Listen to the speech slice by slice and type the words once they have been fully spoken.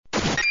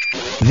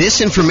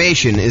This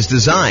information is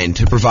designed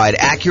to provide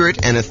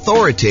accurate and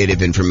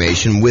authoritative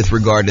information with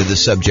regard to the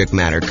subject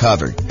matter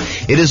covered.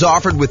 It is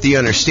offered with the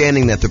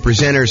understanding that the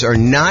presenters are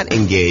not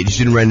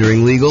engaged in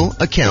rendering legal,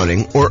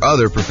 accounting, or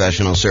other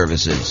professional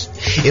services.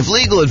 If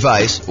legal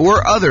advice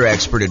or other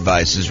expert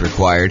advice is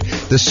required,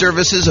 the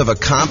services of a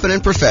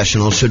competent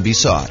professional should be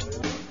sought.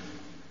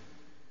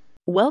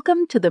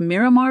 Welcome to the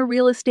Miramar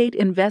Real Estate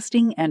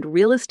Investing and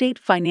Real Estate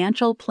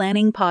Financial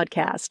Planning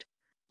Podcast.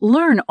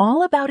 Learn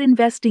all about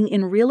investing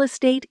in real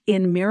estate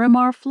in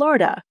Miramar,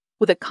 Florida,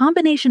 with a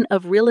combination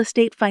of real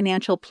estate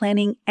financial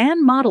planning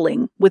and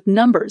modeling with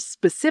numbers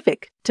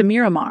specific to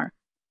Miramar,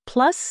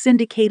 plus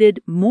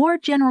syndicated, more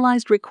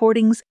generalized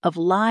recordings of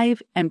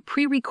live and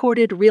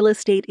pre-recorded real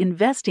estate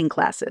investing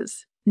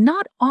classes,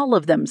 not all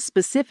of them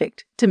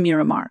specific to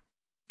Miramar.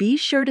 Be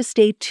sure to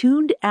stay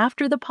tuned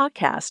after the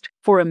podcast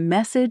for a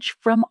message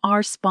from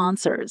our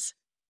sponsors.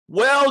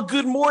 Well,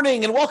 good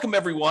morning and welcome,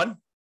 everyone.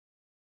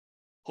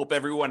 Hope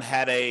everyone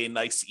had a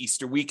nice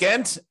Easter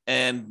weekend,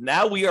 and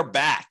now we are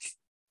back.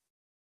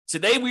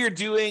 Today we are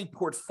doing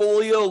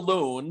Portfolio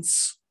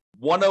Loans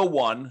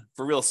 101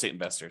 for real estate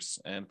investors,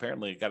 and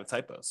apparently I got a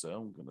typo, so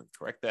I'm going to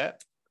correct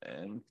that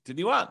and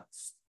continue on.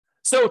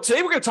 So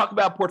today we're going to talk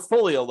about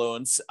portfolio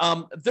loans.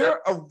 They're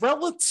a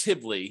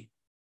relatively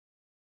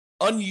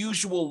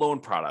unusual loan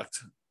product.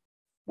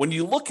 When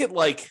you look at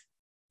like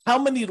how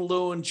many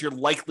loans you're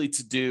likely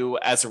to do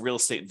as a real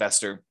estate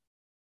investor,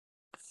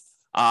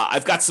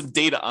 I've got some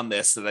data on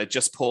this that I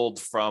just pulled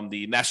from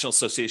the National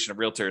Association of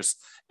Realtors,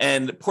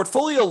 and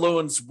portfolio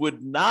loans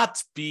would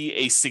not be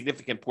a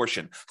significant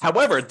portion.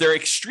 However, they're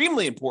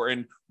extremely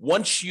important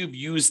once you've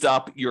used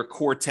up your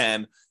core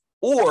 10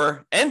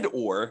 or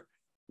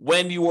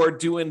when you are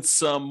doing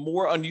some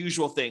more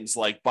unusual things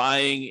like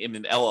buying in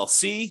an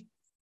LLC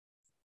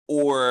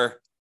or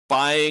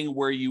buying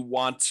where you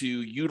want to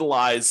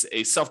utilize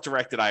a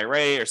self-directed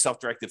IRA or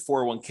self-directed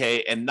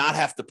 401k and not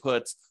have to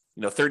put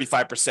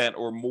 35%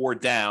 or more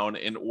down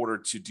in order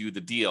to do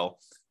the deal.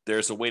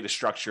 There's a way to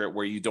structure it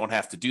where you don't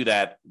have to do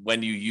that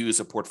when you use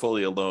a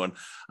portfolio loan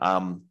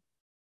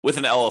with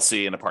an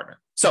LLC and a partner.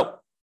 So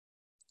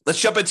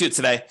let's jump into it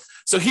today.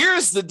 So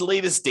here's the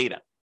latest data.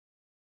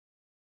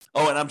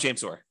 Oh, and I'm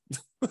James Orr,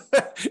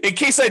 in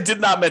case I did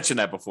not mention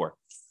that before.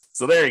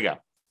 So there you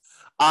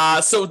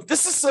go. So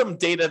this is some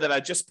data that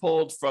I just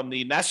pulled from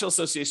the National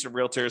Association of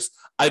Realtors.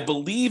 I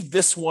believe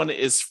this one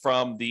is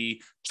from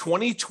the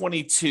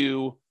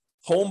 2022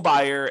 home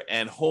buyer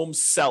and home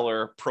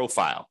seller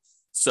profile.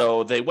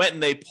 So they went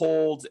and they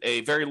pulled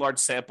a very large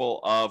sample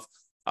of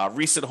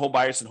recent home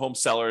buyers and home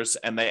sellers,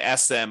 and they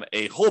asked them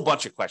a whole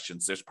bunch of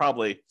questions. There's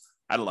probably,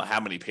 I don't know how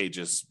many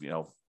pages,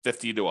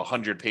 50 to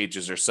 100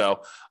 pages or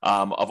so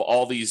of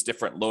all these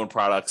different loan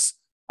products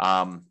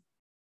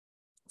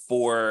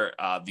for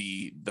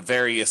the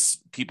various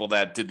people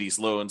that did these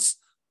loans.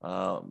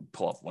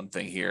 Pull up one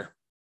thing here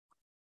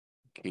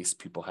in case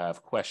people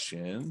have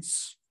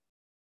questions.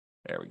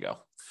 There we go.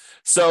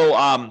 So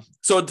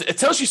it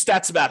tells you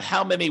stats about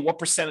what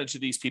percentage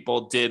of these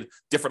people did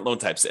different loan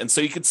types. And so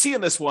you can see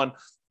in this one,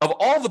 of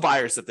all the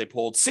buyers that they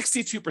pulled,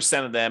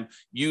 62% of them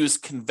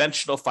used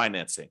conventional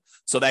financing.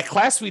 So that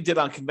class we did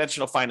on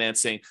conventional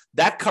financing,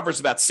 that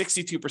covers about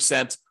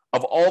 62%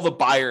 of all the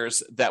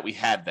buyers that we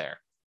had there.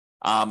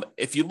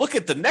 If you look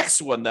at the next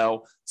one,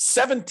 though,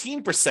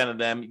 17% of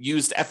them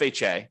used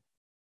FHA,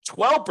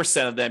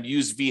 12% of them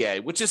used VA,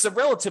 which is a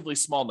relatively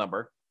small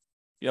number,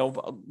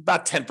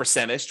 about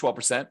 10%-ish,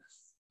 12%.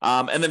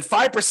 And then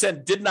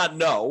 5% did not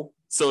know.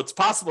 So it's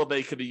possible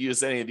they could have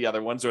used any of the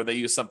other ones or they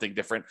used something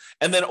different.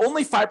 And then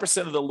only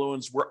 5% of the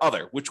loans were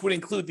other, which would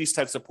include these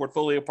types of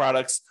portfolio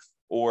products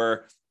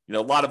or, a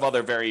lot of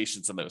other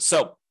variations on those.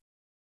 So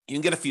you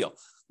can get a feel.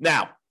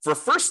 Now, for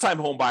first-time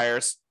home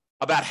buyers,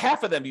 about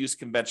half of them used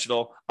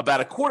conventional, about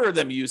a quarter of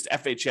them used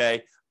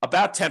FHA,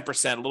 about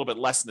 10%, a little bit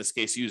less in this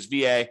case, used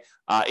VA,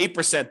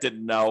 8%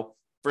 didn't know.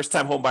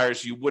 First-time home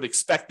buyers, you would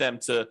expect them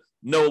to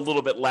know a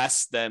little bit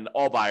less than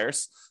all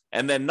buyers.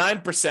 And then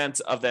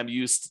 9% of them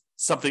used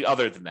something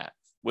other than that,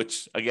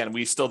 which, again,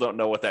 we still don't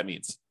know what that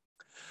means.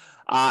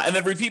 And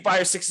then repeat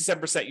buyers,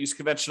 67% used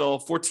conventional,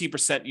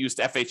 14% used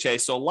FHA.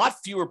 So a lot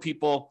fewer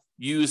people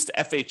used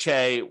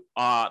FHA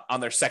on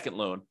their second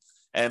loan.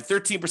 And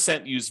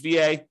 13% used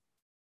VA,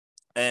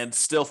 and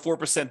still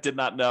 4% did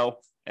not know,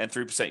 and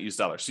 3% used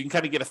dollars. So you can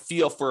kind of get a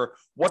feel for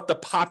what the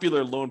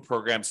popular loan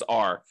programs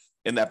are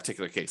in that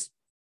particular case.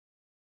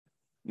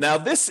 Now,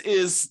 this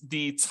is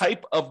the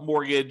type of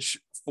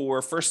mortgage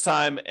for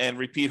first-time and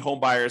repeat home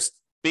buyers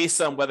based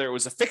on whether it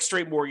was a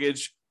fixed-rate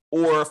mortgage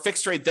or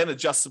fixed rate then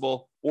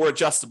adjustable, or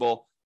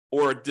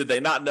did they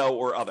not know,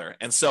 or other.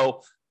 And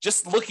so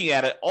just looking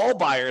at it, all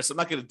buyers, I'm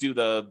not going to do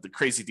the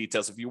crazy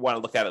details. If you want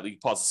to look at it, you can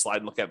pause the slide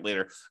and look at it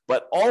later.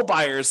 But all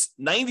buyers,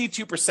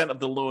 92% of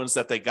the loans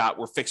that they got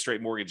were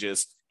fixed-rate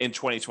mortgages in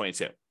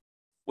 2022,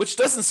 which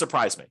doesn't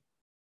surprise me.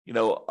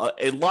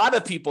 A lot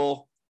of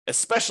people,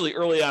 especially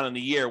early on in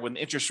the year when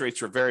interest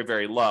rates were very,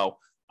 very low,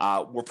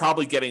 were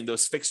probably getting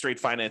those fixed rate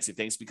financing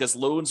things because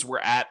loans were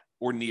at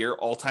or near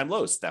all-time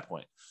lows at that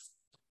point.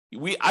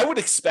 I would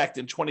expect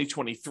in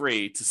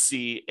 2023 to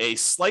see a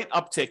slight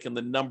uptick in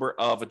the number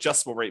of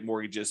adjustable rate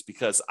mortgages,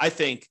 because I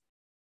think,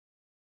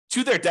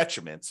 to their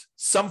detriment,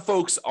 some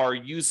folks are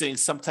using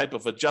some type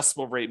of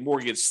adjustable rate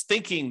mortgage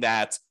thinking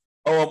that,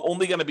 oh, I'm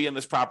only going to be in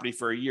this property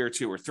for a year or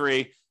 2 or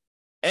 3,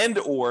 and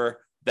or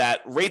that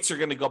rates are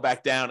going to go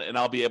back down and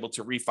I'll be able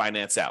to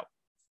refinance out.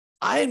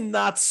 I'm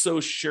not so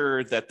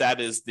sure that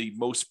that is the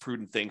most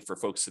prudent thing for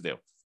folks to do.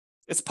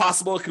 It's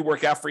possible it could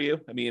work out for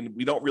you. I mean,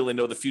 we don't really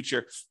know the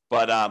future,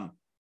 but I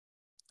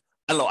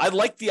don't know. I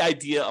like the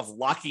idea of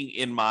locking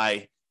in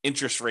my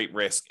interest rate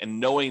risk and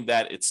knowing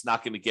that it's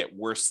not going to get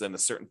worse than a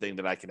certain thing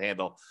that I can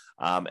handle.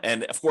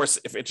 And of course,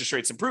 if interest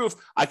rates improve,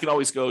 I can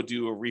always go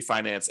do a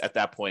refinance at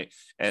that point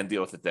and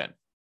deal with it then.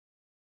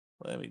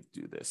 Let me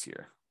do this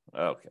here.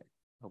 Okay.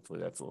 Hopefully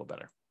that's a little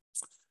better.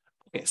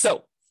 Okay.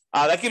 So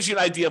that gives you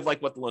an idea of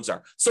like what the loans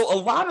are. So a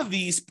lot of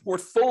these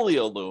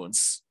portfolio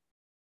loans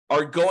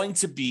are going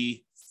to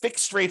be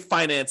fixed rate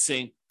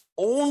financing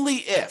only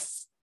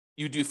if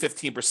you do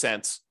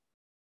 15%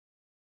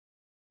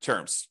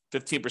 terms,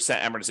 15%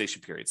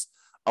 amortization periods.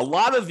 A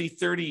lot of the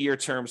 30-year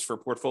terms for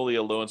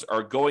portfolio loans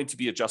are going to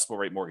be adjustable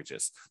rate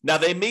mortgages. Now,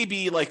 they may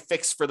be like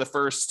fixed for the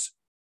first,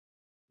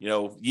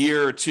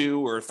 year or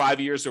 2 or 5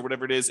 years or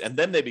whatever it is, and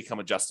then they become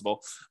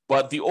adjustable.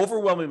 But the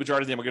overwhelming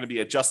majority of them are going to be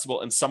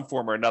adjustable in some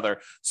form or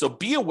another. So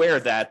be aware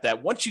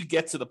that once you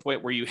get to the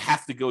point where you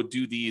have to go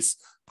do these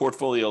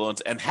portfolio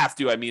loans, and have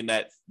to, I mean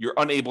that you're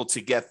unable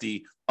to get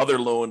the other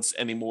loans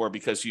anymore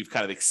because you've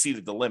kind of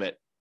exceeded the limit,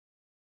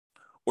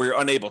 or you're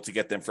unable to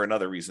get them for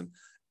another reason,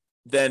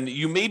 then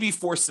you may be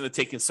forced into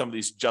taking some of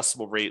these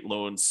adjustable rate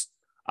loans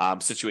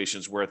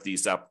situations worth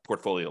these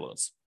portfolio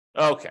loans.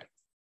 Okay.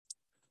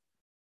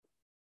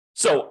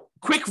 So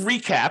quick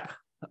recap.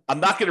 I'm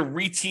not going to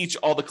reteach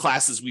all the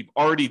classes we've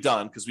already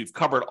done because we've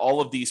covered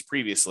all of these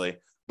previously,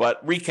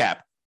 but recap.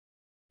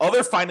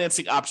 Other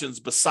financing options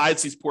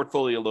besides these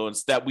portfolio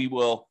loans that we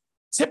will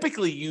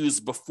typically use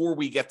before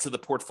we get to the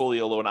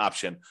portfolio loan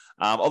option,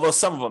 although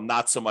some of them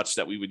not so much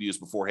that we would use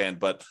beforehand,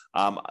 but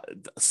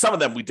some of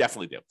them we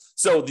definitely do.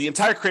 So the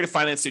entire creative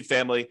financing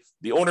family,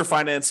 the owner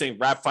financing,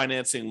 wrap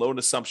financing, loan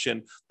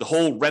assumption, the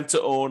whole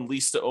rent-to-own,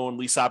 lease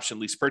option,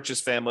 lease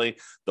purchase family,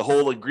 the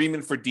whole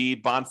agreement for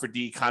deed, bond for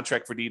deed,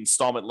 contract for deed,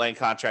 installment land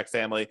contract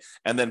family,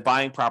 and then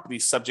buying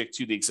properties subject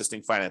to the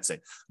existing financing.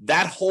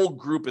 That whole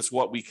group is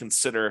what we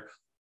consider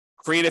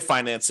creative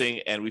financing,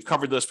 and we've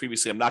covered those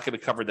previously. I'm not going to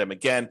cover them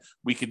again.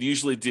 We could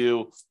usually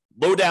do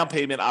low down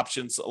payment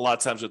options a lot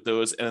of times with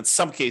those, and in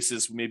some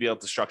cases, we may be able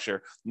to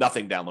structure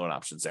nothing down loan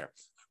options there.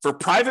 For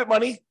private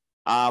money,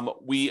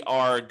 we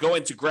are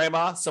going to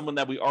grandma, someone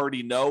that we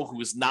already know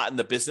who is not in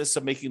the business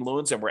of making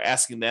loans, and we're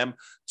asking them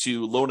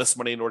to loan us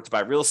money in order to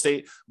buy real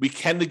estate. We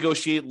can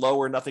negotiate low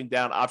or nothing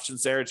down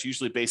options there. It's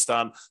usually based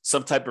on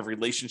some type of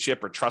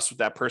relationship or trust with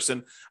that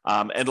person,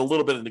 and a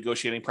little bit of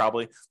negotiating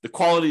probably. The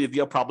quality of the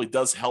deal probably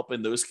does help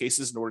in those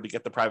cases in order to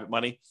get the private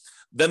money.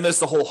 Then there's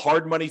the whole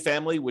hard money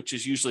family, which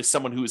is usually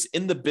someone who is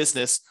in the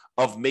business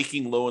of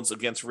making loans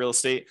against real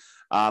estate.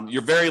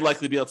 You're very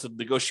likely to be able to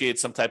negotiate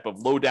some type of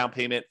low down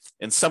payment.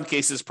 In some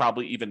cases,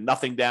 probably even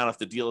nothing down if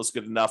the deal is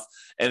good enough.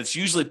 And it's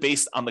usually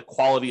based on the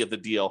quality of the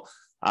deal.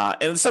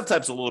 And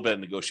sometimes a little bit of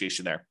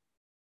negotiation there.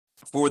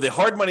 For the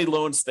hard money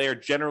loans, they are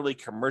generally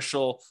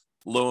commercial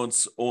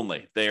loans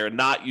only. They are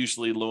not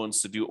usually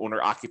loans to do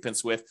owner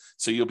occupants with.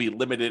 So you'll be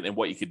limited in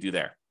what you could do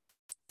there.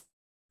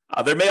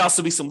 There may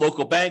also be some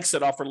local banks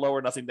that offer low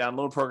or nothing down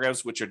loan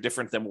programs, which are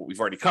different than what we've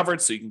already covered.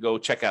 So you can go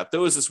check out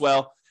those as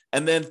well.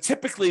 And then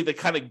typically the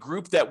kind of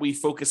group that we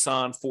focus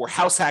on for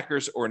house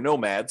hackers or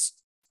nomads.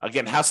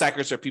 Again, house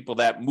hackers are people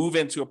that move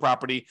into a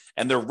property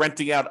and they're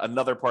renting out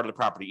another part of the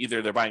property.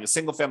 Either they're buying a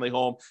single family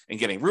home and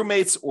getting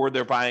roommates, or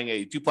they're buying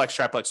a duplex,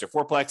 triplex, or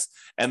fourplex,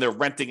 and they're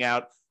renting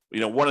out,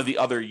 one of the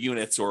other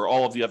units or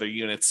all of the other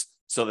units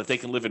so that they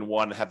can live in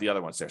one and have the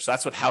other ones there. So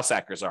that's what house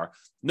hackers are.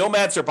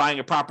 Nomads are buying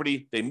a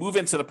property. They move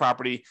into the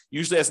property,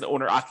 usually as an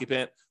owner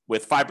occupant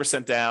with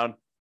 5% down,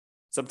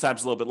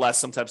 sometimes a little bit less,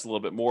 sometimes a little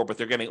bit more, but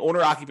they're getting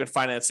owner occupant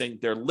financing.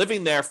 They're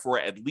living there for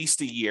at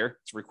least a year.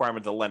 It's a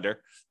requirement of the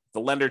lender. If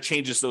the lender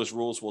changes those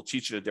rules, we'll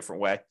teach it a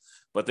different way,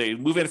 but they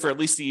move in for at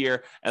least a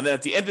year. And then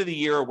at the end of the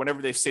year, or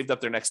whenever they've saved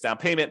up their next down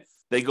payment,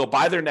 they go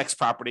buy their next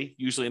property,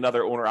 usually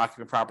another owner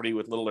occupant property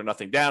with little or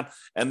nothing down.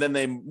 And then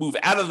they move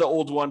out of the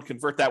old one,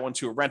 convert that one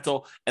to a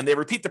rental, and they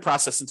repeat the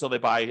process until they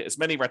buy as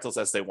many rentals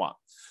as they want.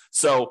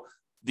 So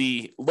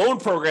the loan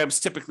programs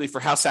typically for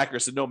house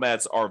hackers and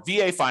nomads are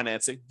VA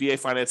financing. VA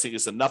financing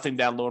is a nothing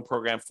down loan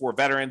program for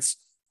veterans.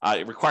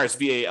 It requires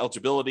VA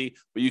eligibility,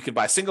 but you can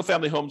buy single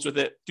family homes with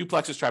it,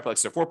 duplexes,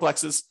 triplexes, or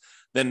fourplexes.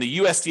 Then the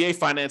USDA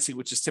financing,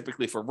 which is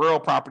typically for rural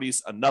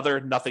properties,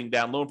 another nothing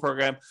down loan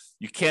program.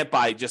 You can't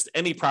buy just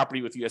any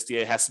property with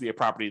USDA. It has to be a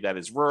property that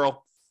is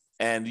rural,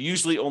 and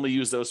usually only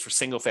use those for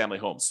single family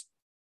homes.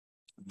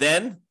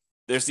 Then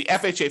there's the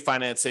FHA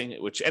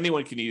financing, which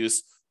anyone can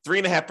use.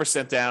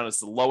 3.5% down is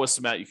the lowest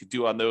amount you could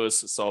do on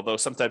those. So although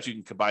sometimes you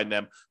can combine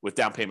them with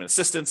down payment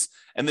assistance,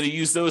 and then you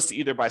use those to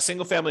either buy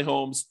single family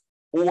homes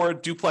or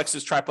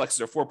duplexes,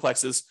 triplexes, or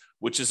fourplexes,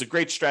 which is a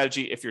great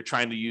strategy if you're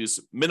trying to use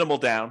minimal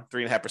down,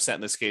 3.5%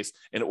 in this case,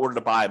 in order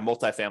to buy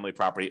multifamily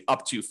property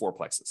up to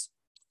fourplexes.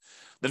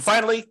 Then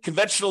finally,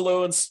 conventional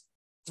loans,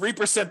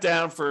 3%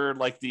 down for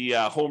like the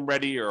Home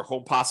Ready or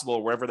Home Possible,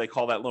 or wherever they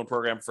call that loan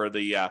program for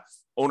the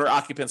owner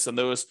occupants on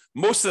those.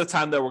 Most of the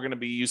time, though, we're going to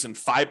be using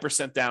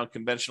 5% down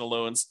conventional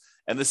loans.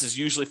 And this is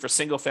usually for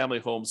single family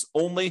homes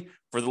only.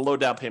 For the low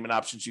down payment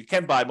options, you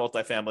can buy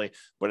multifamily,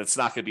 but it's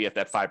not going to be at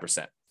that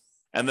 5%.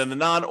 And then the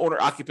non-owner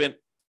occupant,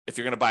 if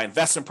you're going to buy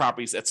investment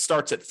properties, it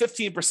starts at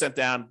 15%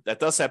 down. That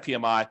does have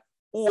PMI,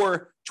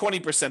 or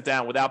 20%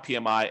 down without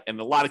PMI. And in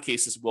a lot of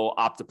cases, we'll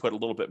opt to put a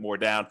little bit more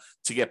down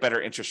to get better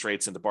interest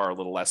rates and to borrow a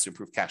little less to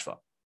improve cash flow.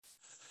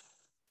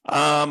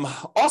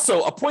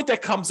 Also, a point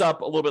that comes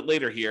up a little bit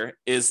later here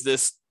is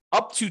this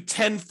up to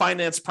 10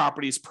 finance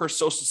properties per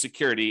Social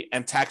Security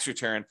and tax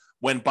return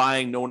when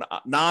buying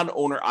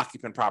non-owner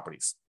occupant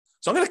properties.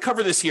 So I'm going to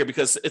cover this here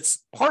because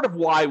it's part of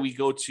why we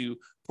go to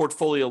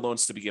portfolio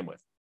loans to begin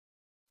with.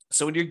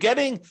 So when you're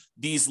getting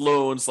these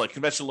loans, like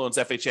conventional loans,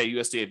 FHA,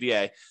 USDA,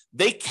 VA,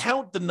 they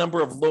count the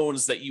number of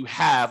loans that you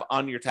have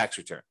on your tax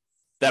return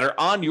that are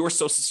on your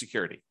Social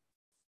Security.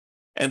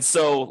 And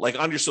so like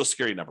on your Social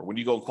Security number, when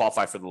you go and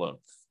qualify for the loan.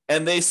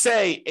 And they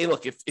say, hey,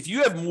 look, if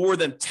you have more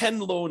than 10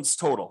 loans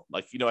total,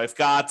 like, I've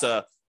got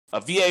a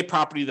VA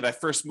property that I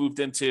first moved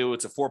into,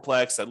 it's a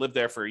fourplex. I lived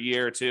there for a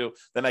year or two.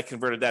 Then I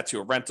converted that to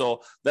a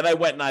rental. Then I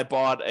went and I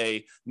bought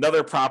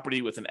another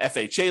property with an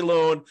FHA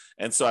loan.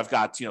 And so I've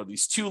got,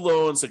 these two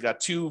loans. I've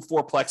got two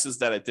fourplexes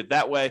that I did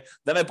that way.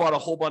 Then I bought a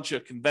whole bunch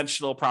of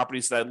conventional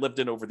properties that I lived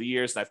in over the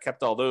years, and I've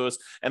kept all those.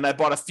 And I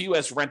bought a few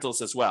as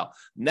rentals as well.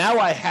 Now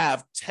I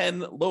have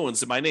 10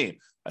 loans in my name.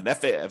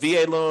 A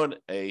VA loan,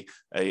 a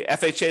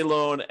FHA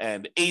loan,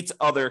 and 8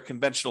 other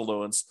conventional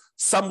loans,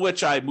 some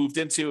which I moved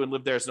into and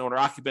lived there as an owner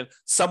occupant,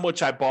 some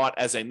which I bought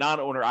as a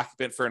non-owner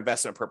occupant for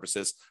investment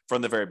purposes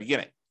from the very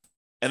beginning.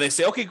 And they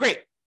say, okay, great.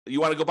 You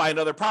want to go buy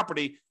another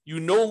property. You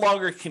no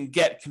longer can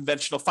get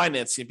conventional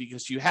financing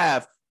because you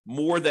have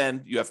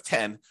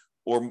 10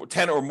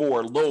 or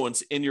more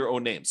loans in your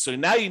own name. So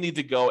now you need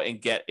to go and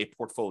get a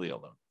portfolio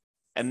loan.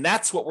 And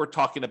that's what we're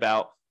talking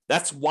about.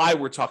 That's why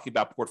we're talking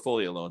about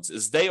portfolio loans,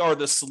 is they are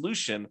the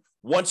solution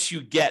once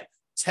you get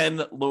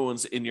 10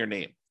 loans in your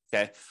name,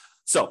 okay?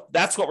 So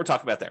that's what we're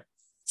talking about there.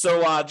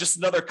 So just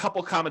another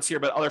couple comments here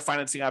about other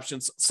financing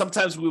options.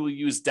 Sometimes we will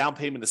use down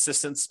payment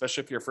assistance,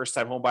 especially if you're a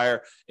first-time home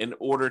buyer, in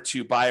order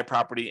to buy a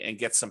property and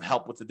get some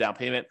help with the down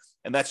payment.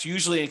 And that's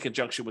usually in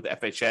conjunction with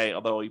FHA,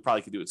 although you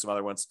probably could do it with some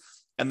other ones.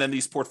 And then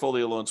these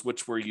portfolio loans,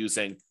 which we're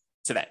using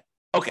today.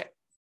 Okay,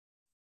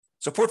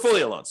 so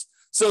portfolio loans.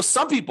 So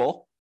some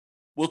people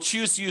will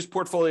choose to use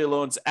portfolio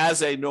loans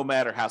as a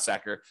nomad or house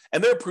hacker,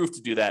 and they're approved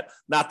to do that.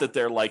 Not that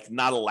they're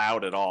not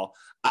allowed at all.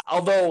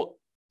 Although,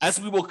 as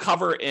we will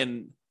cover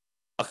in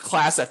a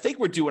class I think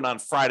we're doing on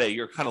Friday,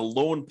 your kind of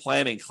loan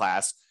planning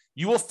class,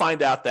 you will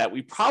find out that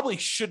we probably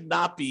should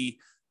not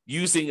be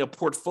using a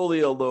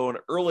portfolio loan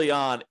early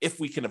on if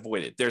we can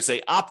avoid it. There's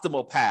a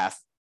optimal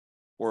path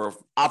or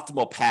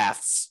optimal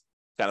paths,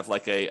 kind of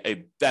like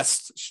a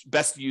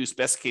best use,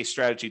 best case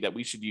strategy that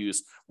we should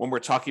use when we're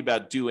talking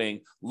about doing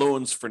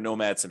loans for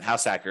nomads and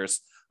house hackers.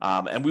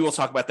 And we will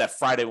talk about that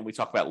Friday when we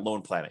talk about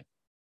loan planning.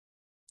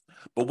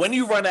 But when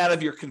you run out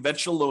of your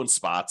conventional loan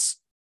spots,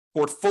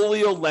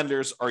 portfolio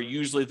lenders are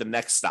usually the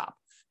next stop.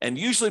 And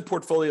usually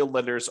portfolio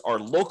lenders are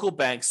local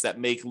banks that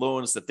make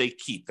loans that they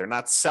keep. They're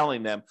not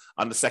selling them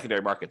on the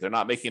secondary market. They're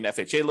not making an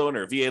FHA loan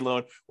or a VA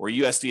loan or a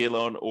USDA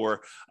loan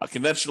or a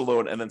conventional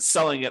loan and then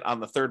selling it on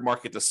the third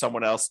market to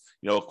someone else,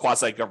 a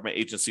quasi-government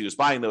agency who's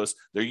buying those.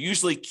 They're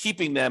usually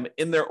keeping them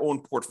in their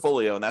own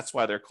portfolio, and that's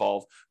why they're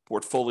called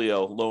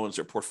portfolio loans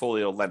or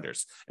portfolio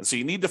lenders. And so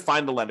you need to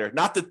find the lender.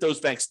 Not that those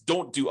banks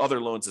don't do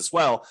other loans as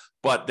well,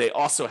 but they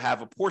also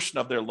have a portion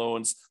of their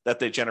loans that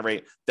they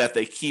generate that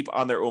they keep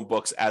on their own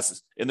books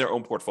as in their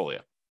own portfolio.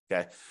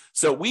 Okay.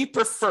 So we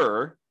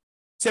prefer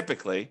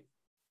typically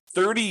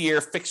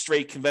 30-year fixed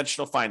rate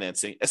conventional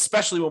financing,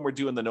 especially when we're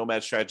doing the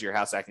nomad strategy or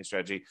house hacking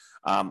strategy,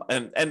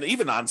 and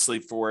even honestly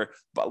for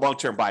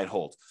long-term buy and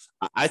hold.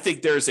 I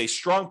think there's a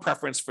strong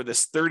preference for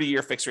this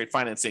 30-year fixed rate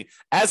financing,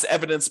 as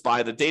evidenced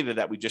by the data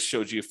that we just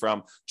showed you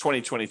from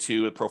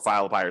 2022 with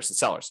profile of buyers and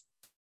sellers.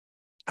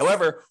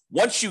 However,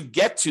 once you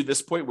get to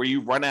this point where you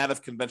run out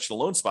of conventional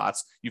loan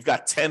spots, you've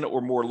got 10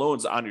 or more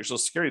loans on your Social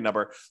Security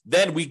number,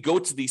 then we go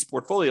to these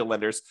portfolio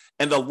lenders.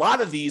 And a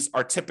lot of these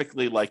are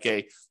typically like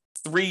a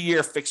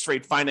 3-year fixed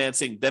rate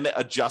financing, then it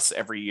adjusts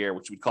every year,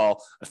 which we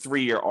call a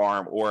 3-year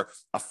ARM, or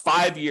a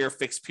 5-year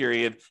fixed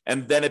period,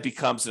 and then it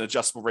becomes an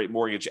adjustable rate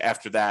mortgage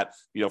after that,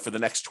 for the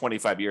next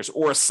 25 years,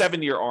 or a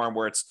 7-year ARM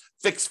where it's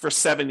fixed for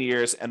 7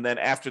 years, and then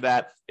after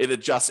that, it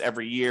adjusts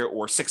every year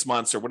or 6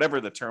 months or whatever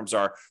the terms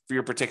are for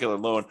your particular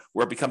loan,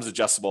 where it becomes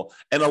adjustable.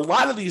 And a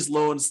lot of these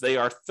loans, they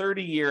are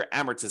 30-year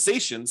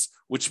amortizations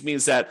which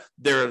means that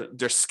they're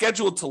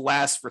scheduled to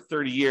last for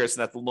 30 years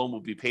and that the loan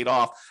will be paid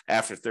off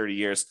after 30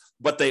 years.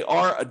 But they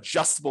are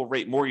adjustable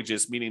rate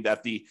mortgages, meaning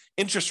that the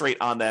interest rate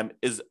on them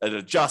is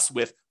adjust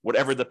with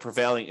whatever the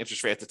prevailing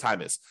interest rate at the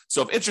time is.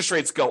 So if interest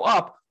rates go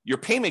up, your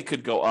payment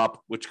could go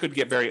up, which could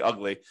get very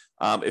ugly.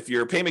 If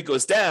your payment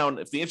goes down,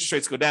 if the interest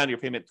rates go down, your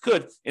payment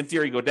could, in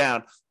theory, go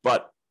down.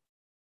 But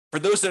for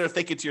those that are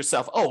thinking to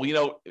yourself, oh,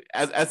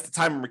 at the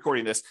time I'm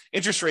recording this,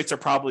 interest rates are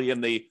probably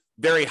in the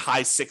very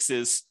high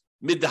sixes,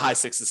 mid to high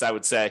sixes, I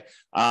would say,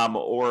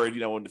 or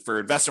for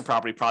investment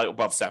property, probably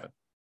above 7.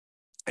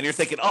 And you're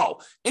thinking,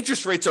 oh,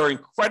 interest rates are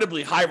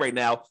incredibly high right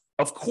now.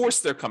 Of course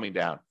they're coming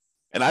down.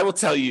 And I will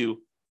tell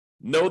you,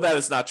 no, that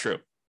is not true.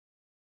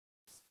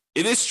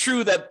 It is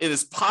true that it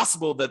is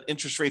possible that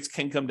interest rates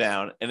can come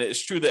down, and it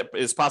is true that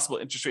it is possible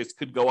interest rates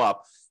could go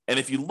up. And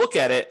if you look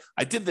at it,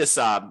 I did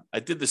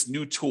this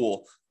new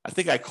tool. I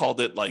think I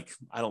called it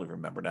I don't even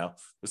remember now.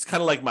 It was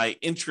kind of like my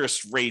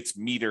interest rate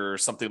meter or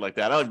something like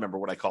that. I don't remember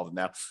what I called it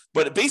now.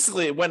 But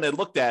basically, when I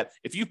looked at,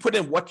 if you put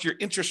in what your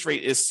interest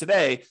rate is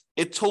today,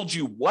 it told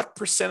you what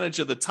percentage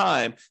of the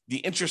time the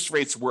interest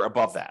rates were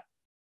above that.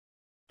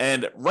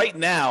 And right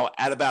now,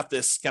 at about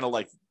this kind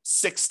of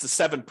 6 to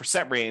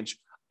 7% range,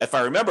 if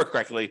I remember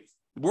correctly,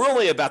 we're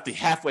only about the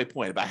halfway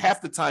point. About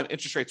half the time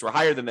interest rates were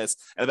higher than this,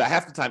 and about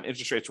half the time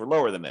interest rates were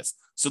lower than this.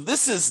 So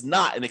this is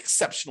not an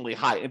exceptionally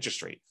high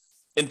interest rate.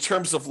 In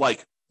terms of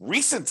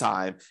recent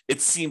time,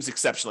 it seems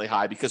exceptionally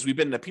high because we've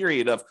been in a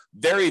period of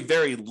very,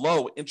 very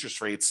low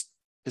interest rates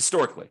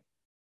historically.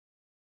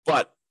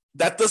 But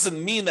that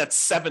doesn't mean that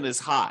 7 is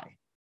high.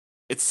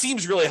 It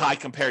seems really high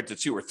compared to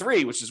 2 or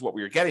 3, which is what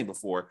we were getting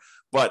before,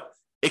 but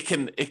it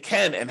can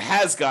and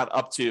has got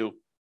up to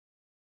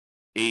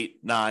 8,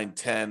 9,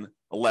 10,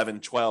 11,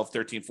 12,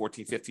 13,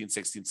 14, 15,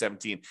 16,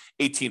 17,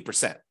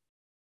 18%.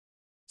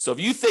 So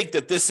if you think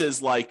that this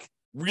is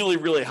really,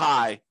 really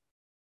high,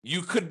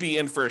 you could be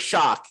in for a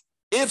shock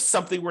if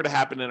something were to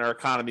happen in our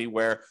economy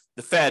where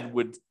the Fed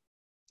would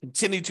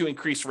continue to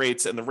increase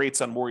rates and the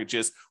rates on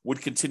mortgages would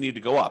continue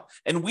to go up.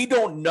 And we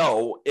don't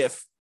know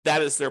if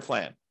that is their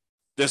plan.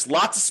 There's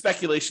lots of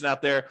speculation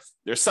out there.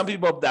 There's some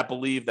people that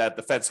believe that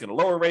the Fed's going to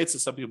lower rates,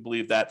 and some people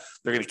believe that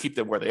they're going to keep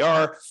them where they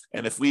are.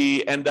 And if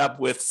we end up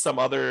with some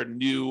other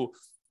new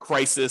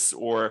crisis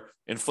or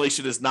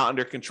inflation is not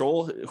under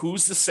control,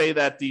 who's to say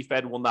that the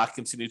Fed will not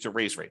continue to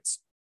raise rates?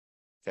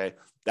 Okay,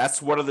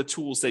 that's one of the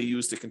tools they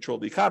use to control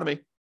the economy.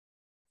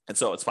 And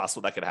so it's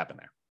possible that could happen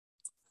there.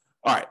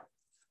 All right.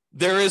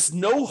 There is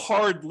no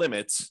hard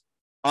limit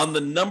on the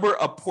number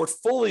of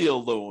portfolio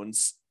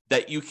loans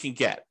that you can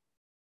get,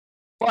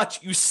 but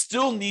you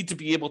still need to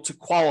be able to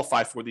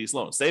qualify for these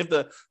loans. They have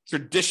the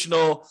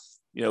traditional,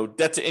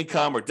 debt to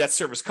income or debt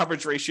service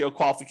coverage ratio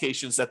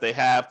qualifications that they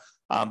have.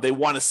 They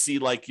want to see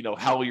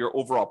how your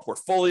overall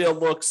portfolio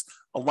looks.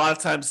 A lot of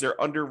times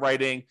their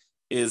underwriting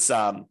is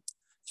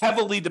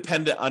heavily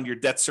dependent on your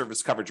debt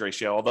service coverage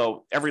ratio,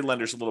 although every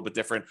lender is a little bit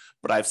different,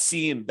 but I've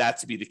seen that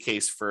to be the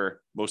case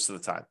for most of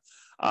the time.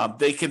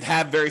 They can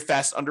have very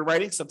fast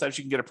underwriting. Sometimes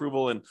you can get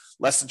approval in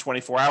less than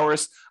 24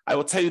 hours. I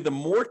will tell you, the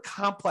more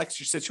complex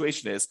your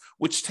situation is,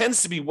 which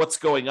tends to be what's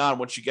going on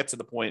once you get to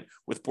the point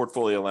with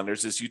portfolio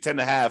lenders, is you tend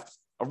to have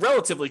a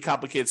relatively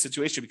complicated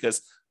situation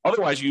because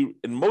otherwise you,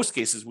 in most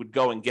cases, would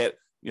go and get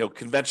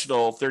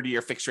conventional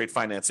 30-year fixed rate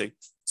financing.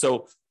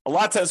 So a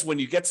lot of times when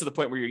you get to the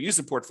point where you're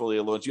using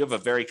portfolio loans, you have a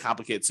very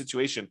complicated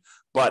situation.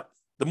 But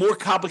the more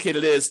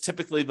complicated it is,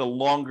 typically the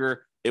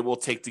longer it will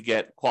take to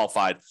get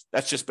qualified.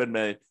 That's just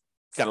been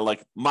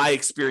my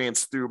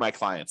experience through my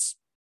clients.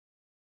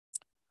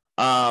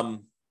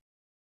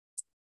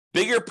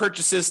 Bigger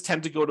purchases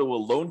tend to go to a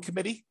loan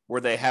committee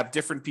where they have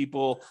different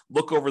people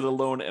look over the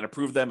loan and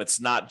approve them. It's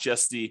not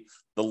just the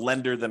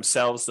lender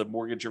themselves, the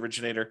mortgage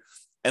originator.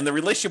 And the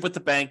relationship with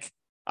the bank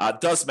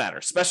does matter,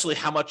 especially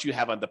how much you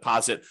have on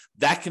deposit.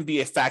 That can be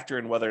a factor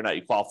in whether or not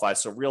you qualify.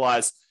 So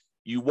realize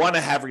you want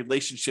to have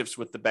relationships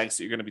with the banks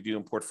that you're going to be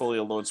doing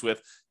portfolio loans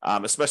with,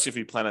 especially if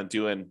you plan on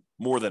doing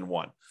more than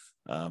one.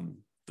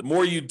 The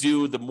more you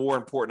do, the more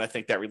important I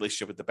think that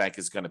relationship with the bank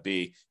is going to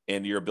be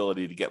in your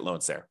ability to get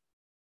loans there.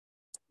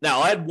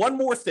 Now, I had one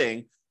more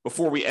thing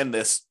before we end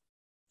this,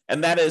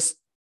 and that is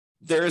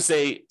there is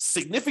a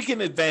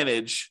significant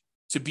advantage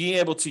to being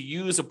able to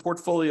use a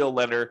portfolio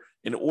lender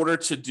in order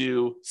to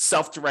do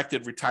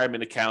self-directed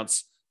retirement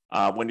accounts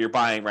when you're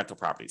buying rental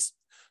properties.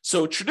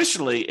 So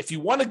traditionally, if you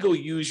want to go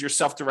use your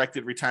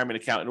self-directed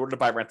retirement account in order to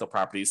buy rental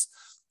properties,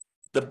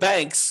 the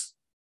banks,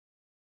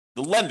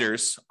 the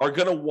lenders are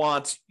going to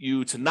want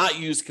you to not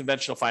use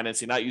conventional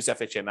financing, not use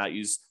FHA, not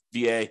use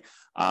VA,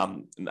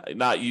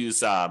 not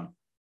use, I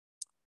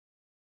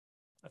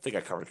think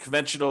I covered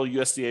conventional,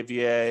 USDA,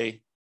 VA,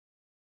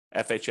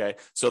 FHA.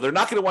 So they're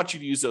not going to want you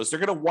to use those. They're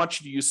going to want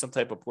you to use some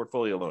type of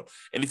portfolio loan.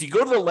 And if you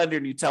go to the lender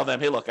and you tell them,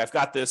 hey, look, I've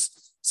got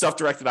this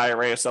self-directed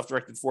IRA, a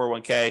self-directed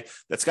 401k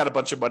that's got a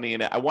bunch of money in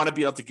it. I want to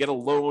be able to get a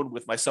loan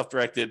with my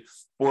self-directed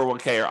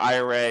 401k or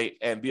IRA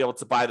and be able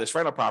to buy this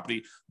rental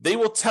property. They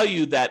will tell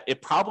you that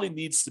it probably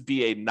needs to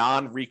be a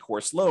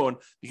non-recourse loan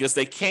because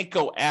they can't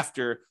go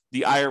after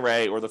the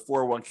IRA or the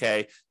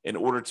 401k in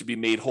order to be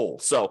made whole.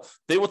 So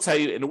they will tell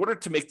you, in order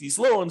to make these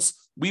loans,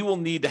 we will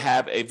need to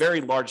have a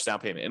very large down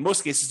payment. In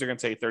most cases, they're going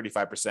to take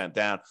 35%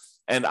 down.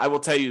 And I will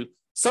tell you,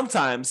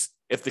 sometimes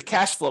if the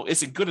cash flow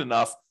isn't good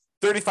enough,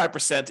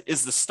 35%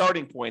 is the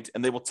starting point,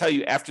 and they will tell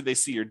you after they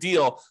see your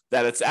deal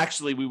that it's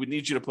actually, we would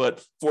need you to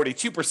put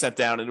 42%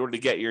 down in order to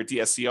get your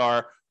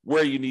DSCR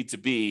where you need to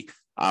be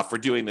for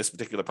doing this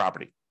particular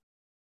property.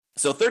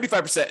 So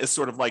 35% is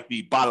sort of like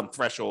the bottom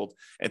threshold,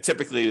 and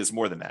typically it is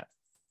more than that.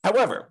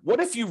 However,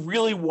 what if you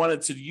really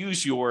wanted to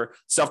use your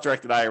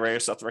self-directed IRA or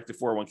self-directed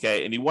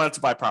 401k and you wanted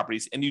to buy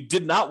properties and you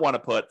did not want to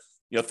put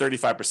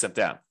 35%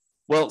 down?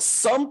 Well,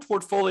 some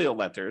portfolio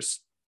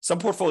lenders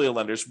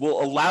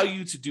will allow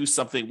you to do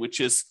something which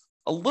is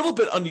a little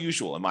bit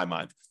unusual in my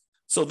mind.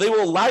 So they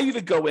will allow you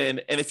to go in,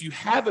 and if you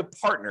have a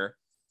partner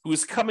who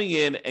is coming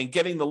in and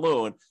getting the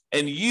loan,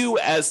 and you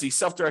as the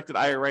self-directed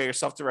IRA or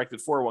self-directed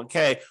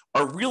 401k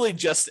are really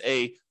just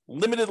a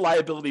limited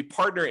liability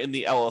partner in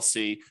the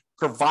LLC,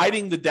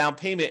 providing the down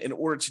payment in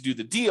order to do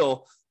the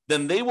deal,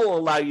 then they will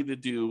allow you to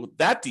do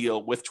that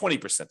deal with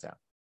 20% down.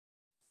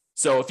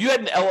 So if you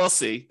had an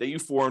LLC that you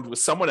formed with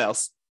someone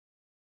else,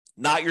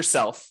 not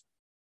yourself,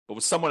 but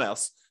with someone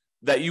else,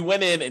 that you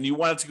went in and you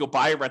wanted to go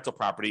buy a rental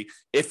property,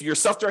 if your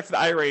self-directed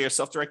IRA or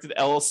self-directed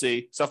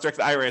LLC,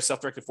 self-directed IRA or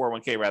self-directed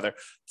 401k rather,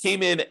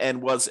 came in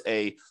and was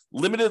a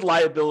limited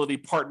liability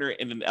partner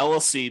in an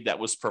LLC that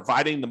was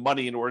providing the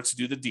money in order to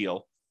do the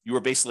deal, you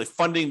were basically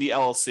funding the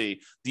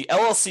LLC. The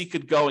LLC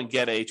could go and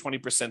get a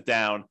 20%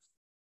 down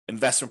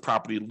investment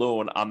property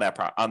loan on the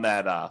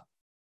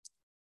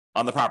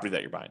property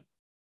that you're buying.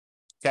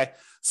 Okay,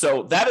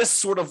 so that is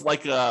sort of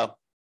like an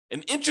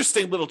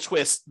interesting little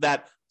twist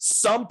that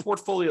some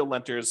portfolio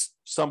lenders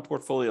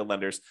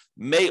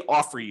may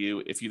offer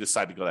you if you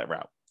decide to go that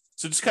route.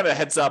 So just kind of a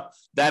heads up,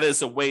 that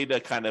is a way to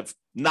kind of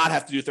not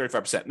have to do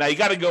 35%. Now you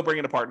got to go bring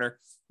in a partner,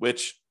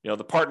 which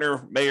the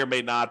partner may or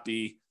may not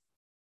be,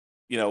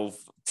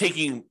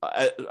 taking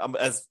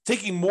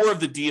more of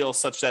the deal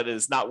such that it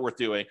is not worth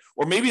doing,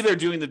 or maybe they're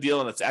doing the deal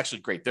and it's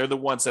actually great. They're the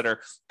ones that are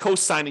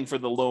co-signing for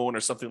the loan or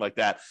something like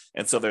that,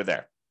 and so they're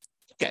there.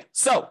 Okay,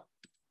 so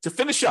to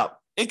finish up,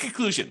 in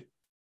conclusion,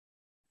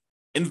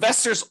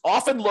 investors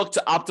often look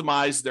to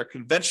optimize their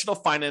conventional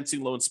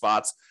financing loan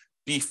spots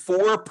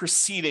before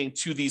proceeding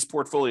to these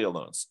portfolio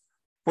loans.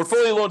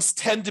 Portfolio loans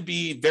tend to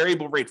be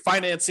variable rate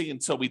financing,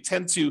 and so we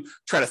tend to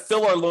try to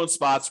fill our loan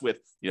spots with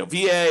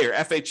VA or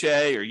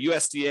FHA or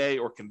USDA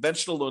or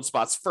conventional loan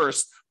spots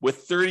first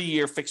with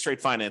 30-year fixed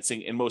rate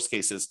financing in most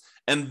cases.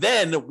 And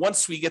then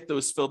once we get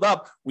those filled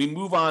up, we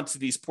move on to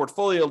these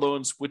portfolio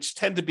loans, which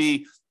tend to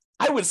be,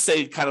 I would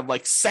say, kind of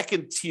like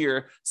second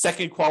tier,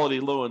 second quality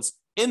loans,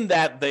 in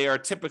that they are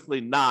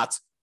typically not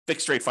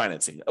fixed rate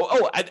financing.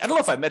 I don't know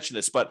if I mentioned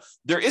this, but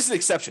there is an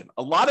exception.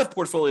 A lot of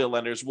portfolio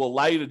lenders will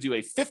allow you to do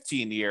a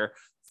 15-year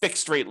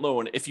fixed rate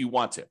loan if you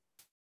want to.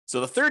 So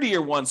the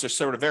 30-year ones are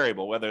sort of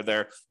variable, whether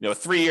they're a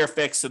 3-year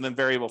fixed and then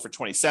variable for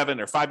 27,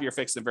 or 5-year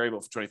fixed and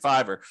variable for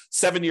 25, or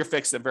 7-year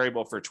fixed and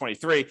variable for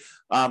 23.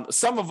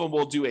 Some of them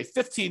will do a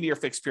 15-year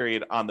fixed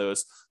period on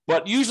those,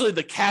 but usually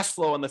the cash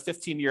flow on the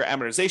 15-year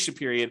amortization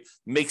period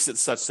makes it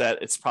such that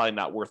it's probably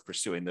not worth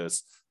pursuing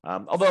those.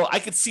 Although I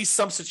could see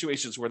some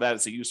situations where that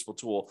is a useful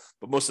tool,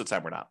 but most of the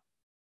time we're not.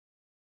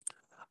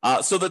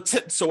 So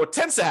what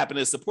tends to happen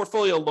is the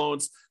portfolio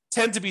loans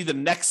tend to be the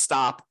next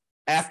stop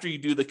after you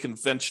do the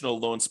conventional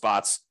loan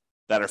spots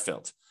that are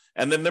filled.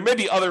 And then there may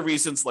be other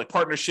reasons like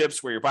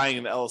partnerships where you're buying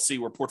an LLC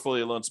where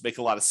portfolio loans make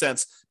a lot of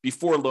sense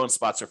before loan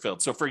spots are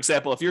filled. So for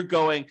example, if you're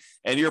going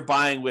and you're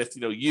buying with,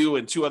 you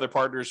and 2 other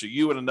partners, or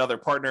you and another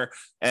partner,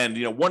 and,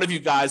 one of you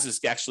guys is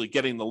actually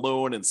getting the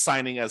loan and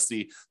signing as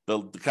the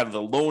kind of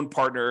the loan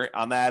partner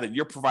on that, and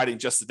you're providing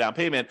just the down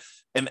payment,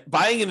 and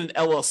buying in an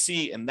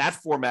LLC in that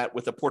format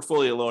with a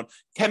portfolio loan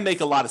can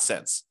make a lot of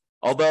sense.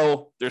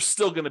 Although there's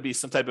still going to be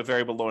some type of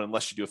variable loan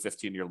unless you do a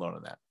 15-year loan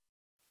on that.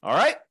 All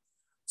right.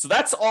 So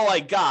that's all I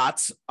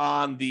got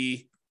on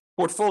the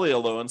portfolio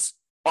loans.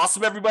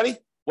 Awesome, everybody.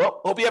 Well,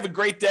 hope you have a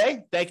great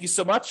day. Thank you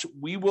so much.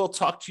 We will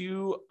talk to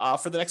you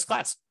for the next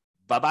class.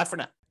 Bye-bye for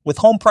now. With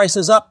home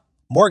prices up,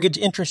 mortgage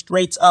interest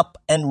rates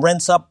up, and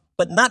rents up,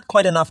 but not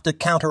quite enough to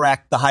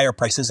counteract the higher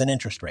prices and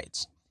interest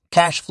rates.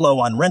 Cash flow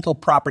on rental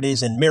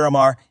properties in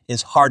Miramar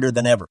is harder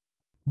than ever.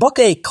 Book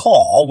a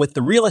call with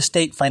the Real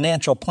Estate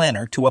Financial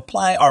Planner to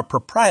apply our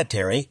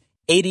proprietary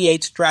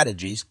 88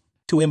 strategies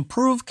to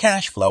improve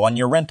cash flow on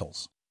your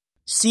rentals.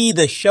 See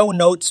the show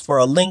notes for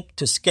a link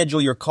to schedule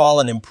your call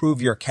and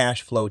improve your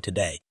cash flow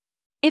today.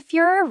 If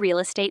you're a real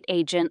estate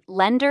agent,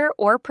 lender,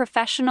 or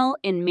professional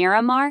in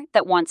Miramar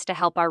that wants to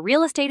help our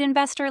real estate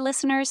investor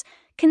listeners,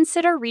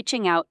 consider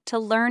reaching out to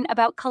learn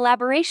about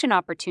collaboration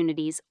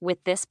opportunities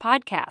with this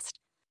podcast.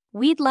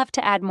 We'd love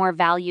to add more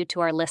value to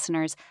our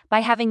listeners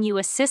by having you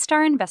assist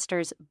our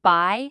investors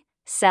buy,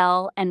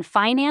 sell, and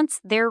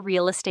finance their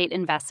real estate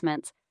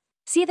investments.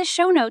 See the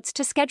show notes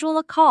to schedule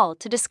a call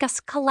to discuss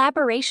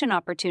collaboration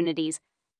opportunities